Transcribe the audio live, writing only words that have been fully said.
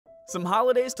Some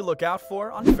holidays to look out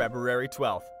for on February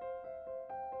 12th.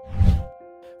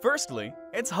 Firstly,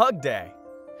 it's Hug Day.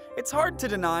 It's hard to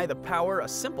deny the power a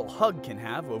simple hug can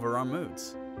have over our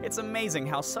moods. It's amazing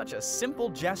how such a simple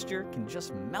gesture can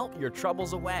just melt your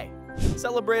troubles away.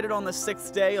 Celebrated on the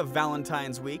 6th day of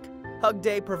Valentine's Week, Hug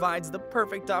Day provides the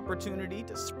perfect opportunity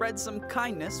to spread some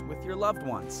kindness with your loved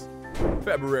ones.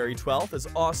 February 12th is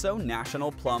also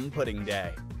National Plum Pudding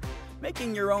Day.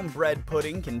 Making your own bread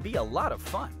pudding can be a lot of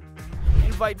fun.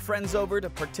 Invite friends over to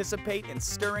participate in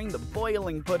stirring the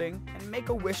boiling pudding and make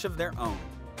a wish of their own.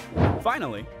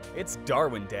 Finally, it's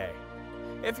Darwin Day.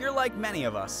 If you're like many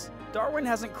of us, Darwin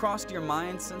hasn't crossed your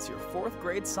mind since your 4th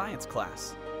grade science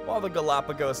class. While the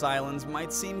Galapagos Islands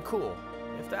might seem cool,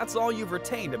 if that's all you've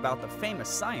retained about the famous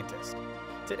scientist,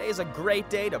 today's a great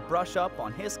day to brush up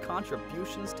on his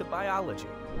contributions to biology.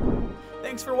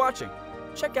 Thanks for watching.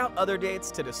 Check out other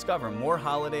dates to discover more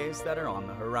holidays that are on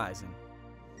the horizon.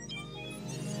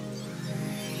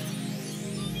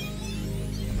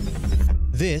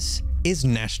 This is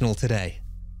National Today.